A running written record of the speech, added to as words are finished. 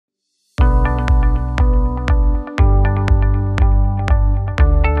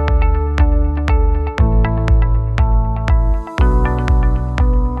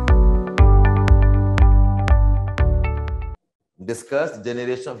discuss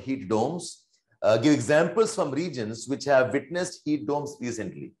generation of heat domes. Give examples from regions which have witnessed heat domes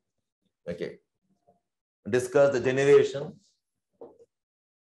recently. Okay. Discuss the generation.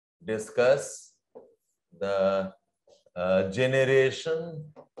 Discuss the generation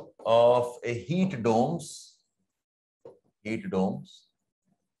of a heat domes. Heat domes.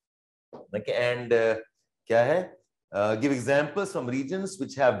 Okay. And kya hai? Give examples from regions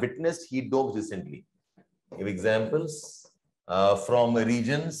which have witnessed heat domes recently. Give examples from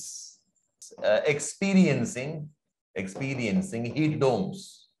regions experiencing heat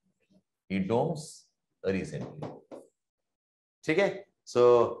domes recently. ठीक है?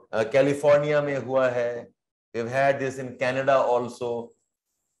 So California में हुआ है. We've had this in Canada also.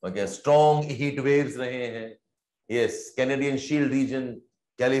 Okay, strong heat waves रहे हैं. Yes, Canadian Shield region,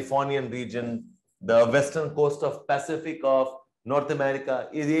 Californian region, the western coast of Pacific of North America,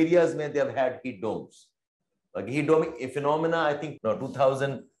 is areas where they have had heat domes. Like heat dome phenomena, I think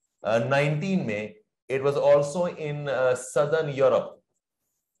 2019 में, it was also in southern Europe.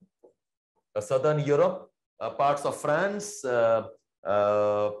 Parts of France,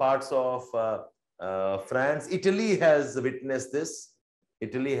 France, Italy has witnessed this.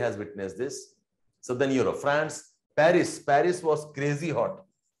 Southern Europe, France, Paris was crazy hot.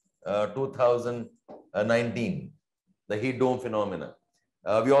 2019, the heat dome phenomena.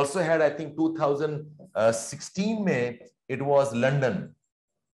 We also had, I think, 2016 May, it was London.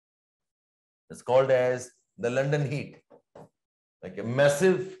 It's called as the London heat. Like a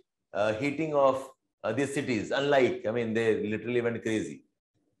massive heating of these cities. Unlike, I mean, they literally went crazy.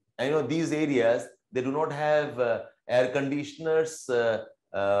 I know these areas, they do not have air conditioners for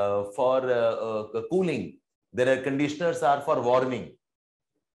cooling. Their air conditioners are for warming.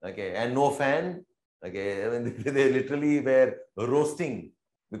 Okay, and no fan. Okay, I mean, they literally were roasting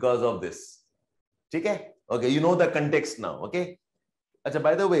because of this. Okay, okay, you know the context now. Okay. Achha,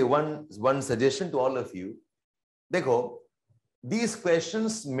 by the way, one suggestion to all of you. Dekho, these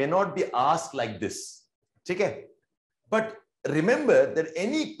questions may not be asked like this. Okay, but remember that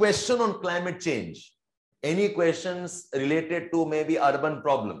any question on climate change, any questions related to maybe urban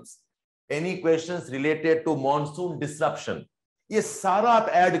problems, any questions related to monsoon disruption, ये सारा आप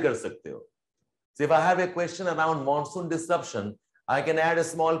add कर सकते हो. So if I have a question around monsoon disruption, I can add a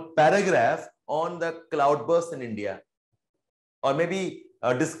small paragraph on the cloudburst in India, or maybe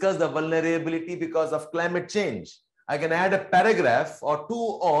discuss the vulnerability because of climate change. I can add a paragraph or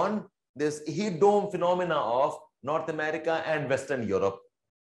two on this heat dome phenomena of North America and Western Europe.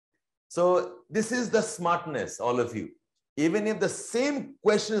 So this is the smartness, all of you. Even if the same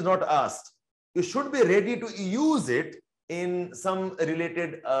question is not asked, you should be ready to use it in some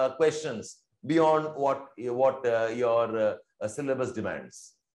related questions beyond what your syllabus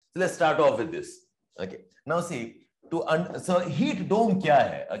demands. So let's start off with this. Okay. Now see, so heat dome kya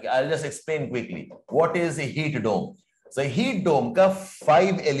hai? Okay, I'll just explain quickly. What is a heat dome? So heat dome ka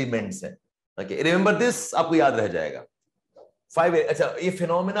 5 elements hai. Okay, remember this, aapko yaad reh jayega. 5. Acha, a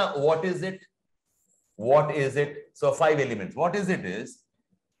phenomena, what is it? So 5 elements. What is it? Is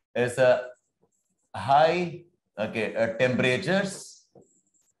a high temperatures.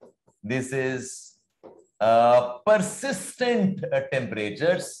 This is persistent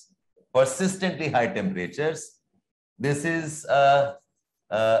temperatures, persistently high temperatures. This is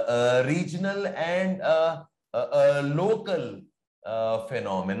regional and local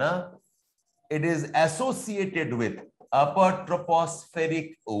phenomena. It is associated with upper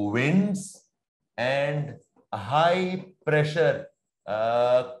tropospheric winds and high pressure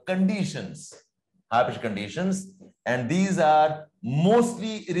conditions. And these are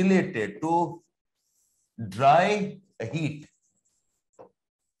mostly related to dry heat.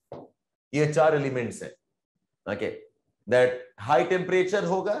 ये 4 elements हैं. Okay, that high temperature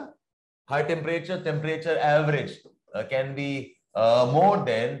hoga, high temperature average can be more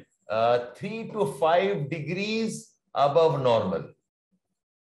than 3 to 5 degrees above normal.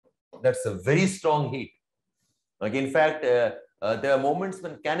 That's a very strong heat. Okay, in fact, there are moments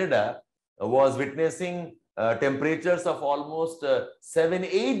when Canada was witnessing temperatures of almost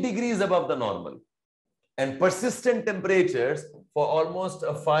 7-8 degrees above the normal, and persistent temperatures for almost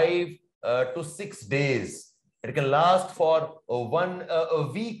 5 to 6 days. It can last for a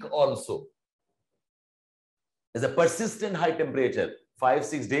week also. It's a persistent high temperature,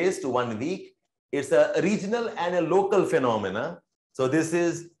 5-6 days to 1 week. It's a regional and a local phenomena. So this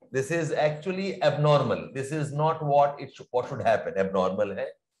is actually abnormal. This is not what should happen. Abnormal hai.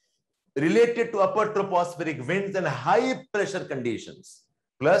 Related to upper tropospheric winds and high pressure conditions.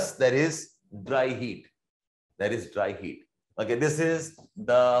 Plus there is dry heat. Okay, this is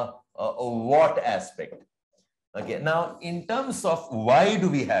the what aspect. Okay, now in terms of why do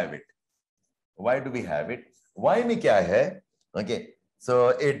we have it? Why do we have it? Why में क्या है? Okay, so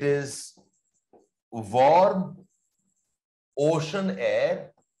it is warm ocean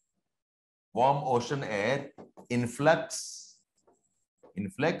air, influx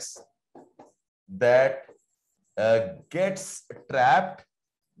that gets trapped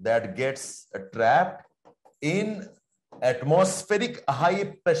in atmospheric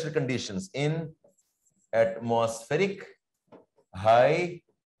high pressure conditions. In atmospheric high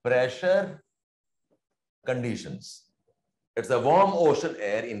pressure conditions, it's a warm ocean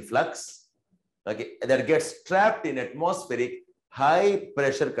air influx, okay, that gets trapped in atmospheric high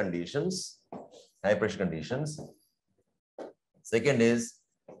pressure conditions. Second is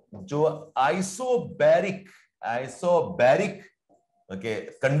जो isobaric okay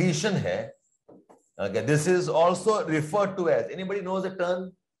condition है, okay, this is also referred to as, anybody knows the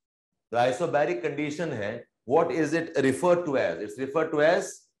term? The isobaric condition है, what is it referred to as? It's referred to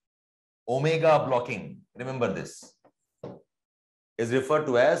as omega blocking. Remember this is referred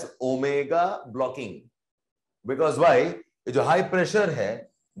to as omega blocking, because why? जो high pressure है,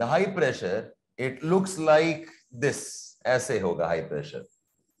 the high pressure, it looks like this, ऐसे होगा high pressure.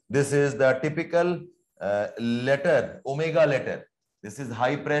 This is the typical letter, omega letter. This is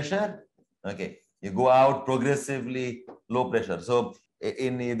high pressure. Okay, you go out progressively low pressure. So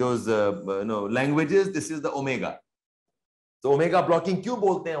in those languages, this is the omega. So omega blocking क्यों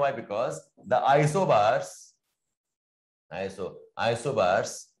बोलते हैं? Why? Because the isobars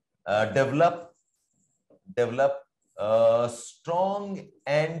develop strong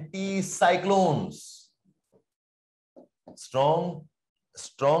anticyclones. Strong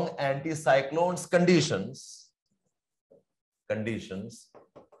anticyclones conditions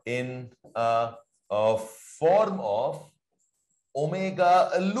in a form of omega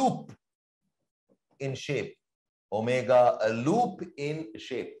loop in shape.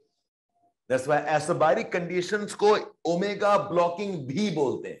 That's why asobaric conditions को omega blocking भी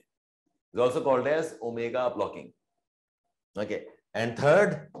बोलते हैं. It's also called as omega blocking. Okay, and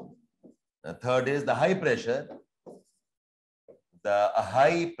third is the high pressure. The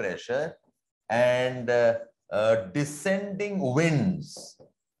high pressure and descending winds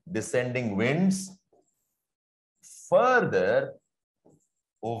further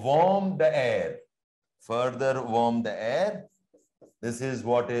warm the air. This is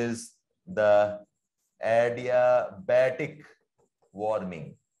what is the adiabatic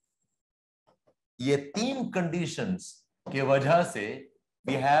warming. ये तीन conditions के वजह से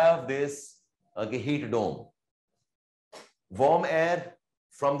we have this heat dome. Warm air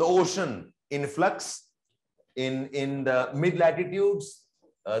from the ocean influx in the mid latitudes.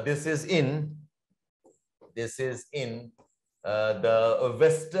 This is in the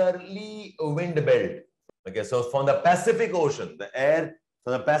westerly wind belt. Okay, so from the Pacific Ocean, the air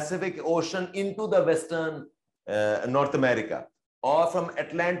from the Pacific Ocean into the western North America, or from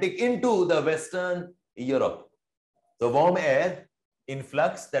Atlantic into the western Europe. The warm air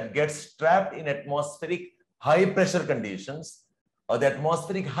influx that gets trapped in atmospheric high pressure conditions, or the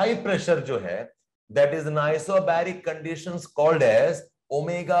atmospheric high pressure जो है, that is an isobaric conditions called as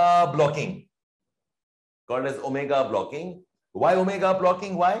omega blocking. Why omega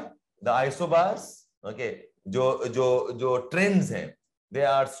blocking? Why? The isobars, okay, जो trends हैं, they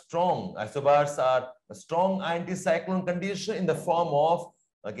are strong. Isobars are a strong anticyclone condition in the form of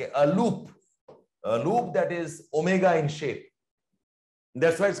a loop that is omega in shape.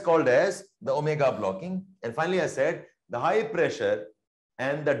 That's why it's called as the omega blocking. And finally, I said the high pressure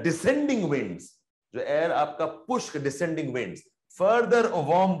and the descending winds, the air आपका push descending winds, further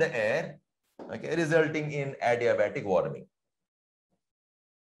warm the air, okay, resulting in adiabatic warming.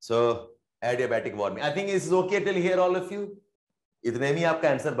 So adiabatic warming. I think it's okay till here, all of you. इतने में आपका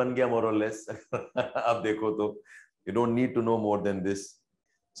answer बन गया more or less. अब देखो तो, you don't need to know more than this.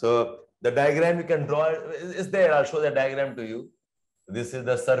 So the diagram you can draw is there. I'll show the diagram to you. This is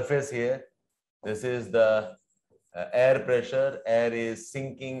the surface here. This is the air pressure. Air is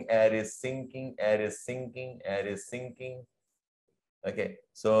sinking. Okay.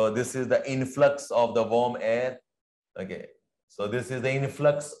 So this is the influx of the warm air. Okay. So this is the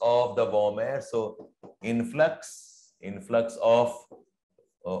influx of the warm air. So influx of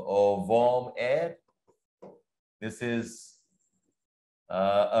warm air. This is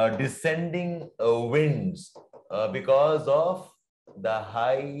descending winds because of the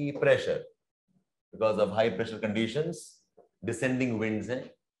high pressure. Because of high pressure conditions, descending winds.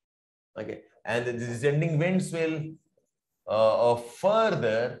 Okay, and the descending winds will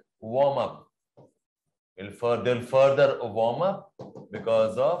further warm up. They'll further warm up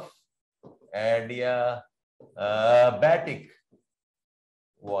because of adiabatic batic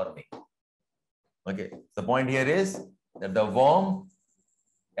warming. Okay, the point here is that the warm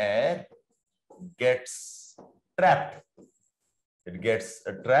air gets trapped. It gets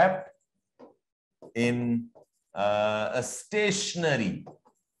trapped in a stationary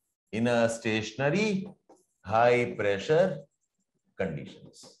high pressure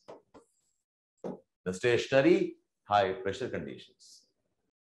conditions. The stationary high pressure conditions.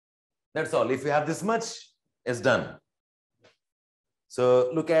 That's all. If you have this much, it's done. So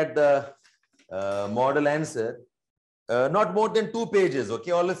look at the model answer. Not more than 2 pages.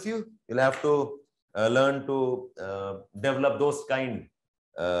 Okay, all of you. You'll have to learn to develop those kind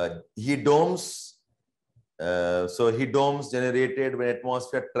heat domes. So heat domes generated when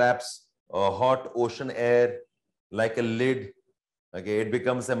atmosphere traps hot ocean air like a lid. Okay, it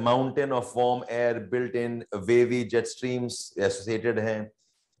becomes a mountain of warm air built in wavy jet streams associated हैं.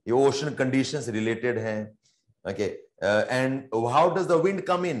 ये ocean conditions related हैं. Okay, and how does the wind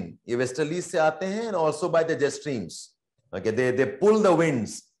come in? ये westerlies से आते हैं and also by the jet streams. Okay, they pull the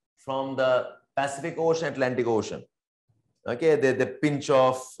winds from the Pacific Ocean, Atlantic Ocean. Okay, they pinch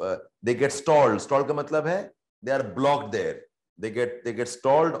off, they get stalled. Stalled का मतलब है they are blocked there. They get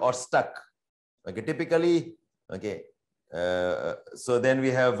stalled or stuck. Okay, typically, okay. So then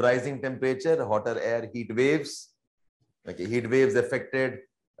we have rising temperature, hotter air, heat waves. Okay, heat waves affected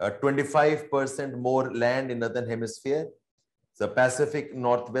 25% more land in northern hemisphere. So Pacific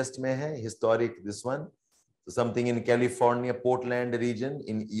Northwest में है, historic this one. So something in California, Portland region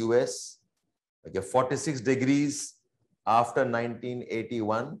in US. Okay, 46 degrees after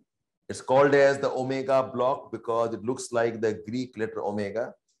 1981. It's called as the Omega block because it looks like the Greek letter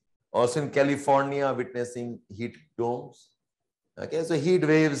Omega. Also in California, witnessing heat domes. Okay, so heat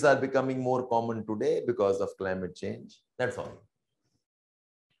waves are becoming more common today because of climate change. That's all.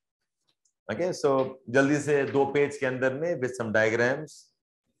 Okay, so jaldi se 2 page ke andar mein with some diagrams.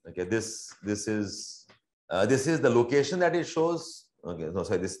 Okay, this is the location that it shows. Okay, no,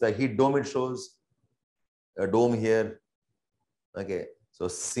 sorry, this is the heat dome. It shows a dome here. Okay, so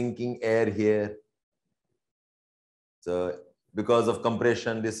sinking air here. So because of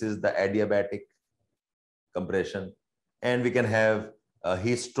compression, this is the adiabatic compression. And we can have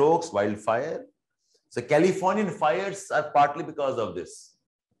heat strokes, wildfire. So Californian fires are partly because of this.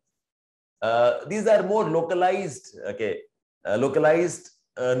 These are more localized, okay,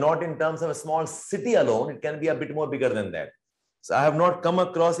 not in terms of a small city alone. It can be a bit more bigger than that. So I have not come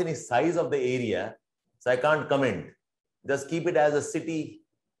across any size of the area, so I can't comment. Just keep it as a city,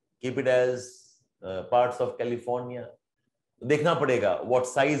 keep it as parts of California. Dekhna padega what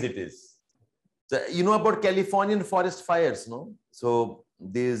size it is. So you know about Californian forest fires, no? So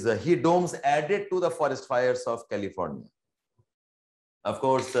these heat domes added to the forest fires of California. Of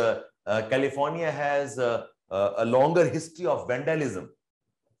course, California has a longer history of vandalism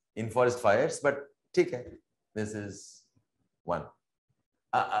in forest fires, but take it. This is one.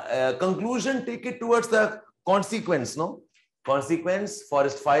 Conclusion, take it towards the consequence, no? Consequence,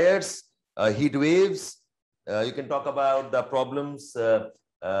 forest fires, heat waves. You can talk about the problems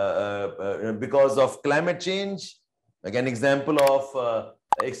because of climate change. Again, example of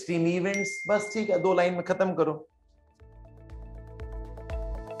extreme events. बस ठीक है 2 line में खत्म करो.